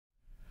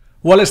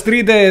Wall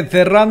Street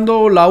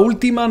cerrando la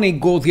última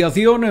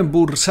negociación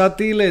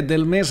bursátil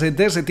del mes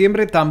de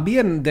septiembre,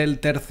 también del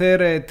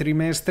tercer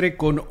trimestre,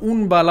 con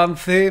un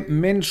balance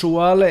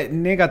mensual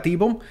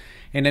negativo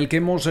en el que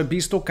hemos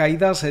visto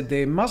caídas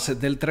de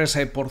más del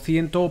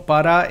 3%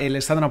 para el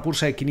Standard &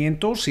 Poor's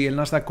 500 y el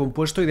Nasdaq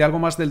compuesto, y de algo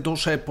más del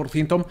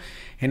 2%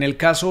 en el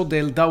caso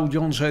del Dow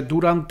Jones.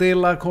 Durante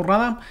la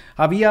jornada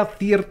había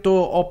cierto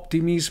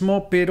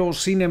optimismo, pero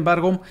sin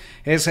embargo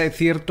es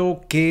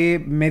cierto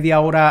que media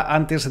hora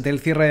antes del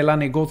cierre de la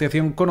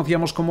negociación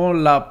conocíamos como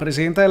la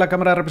presidenta de la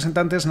Cámara de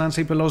Representantes,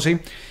 Nancy Pelosi,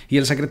 y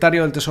el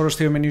secretario del Tesoro,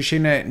 Steve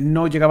Mnuchin,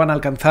 no llegaban a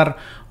alcanzar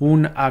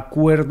un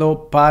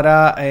acuerdo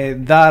para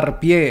dar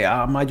pie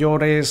a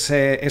mayores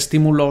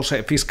estímulos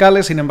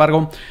fiscales. Sin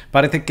embargo,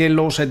 parece que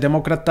los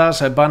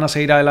demócratas van a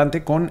seguir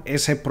adelante con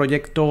ese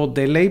proyecto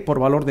de ley por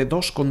valor de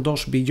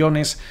 2,2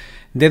 billones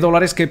de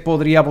dólares que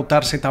podría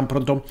votarse tan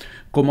pronto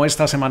como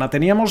esta semana.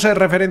 Teníamos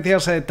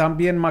referencias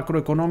también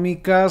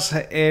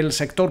macroeconómicas. El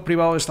sector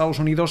privado de Estados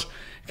Unidos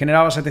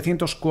generaba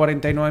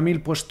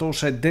 749.000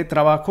 puestos de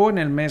trabajo en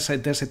el mes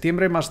de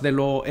septiembre, más de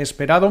lo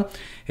esperado.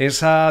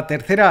 Esa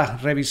tercera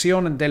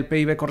revisión del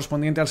PIB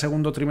correspondiente al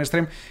segundo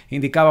trimestre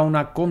indicaba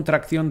una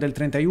contracción del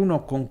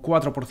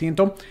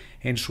 31,4%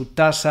 en su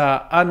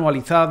tasa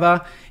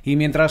anualizada, y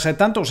mientras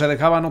tanto se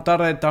dejaba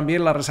notar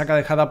también la resaca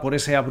dejada por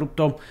ese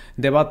abrupto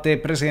debate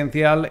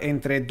presidencial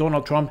entre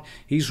Donald Trump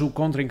y su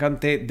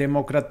contrincante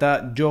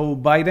demócrata Joe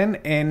Biden,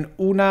 en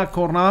una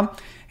jornada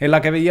en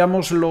la que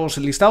veíamos los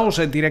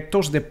listados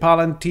directos de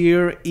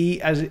Palantir y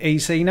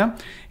Eisena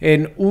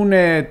en un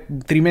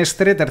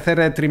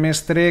tercer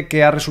trimestre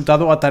que ha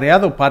resultado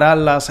atareado para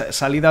las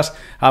salidas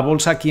a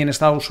bolsa aquí en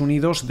Estados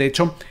Unidos. De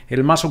hecho,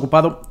 el más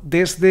ocupado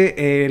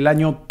desde el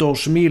año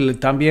 2000.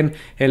 También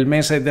el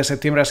mes de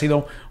septiembre ha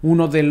sido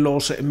uno de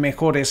los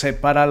mejores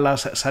para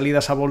las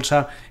salidas a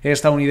bolsa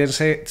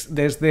estadounidense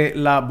desde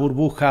la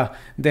burbuja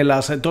de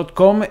las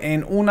 .com,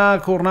 en una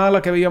jornada en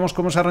la que veíamos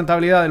cómo esa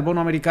rentabilidad del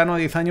bono americano a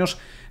 10 años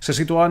se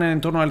situaban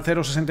en torno al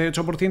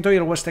 0,68% y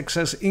el West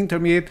Texas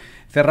Intermediate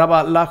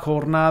cerraba la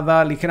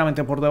jornada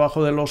ligeramente por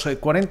debajo de los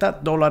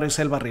 $40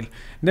 el barril.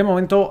 De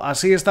momento,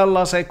 así están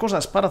las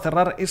cosas para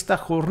cerrar esta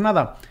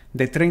jornada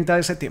de 30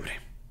 de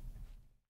septiembre.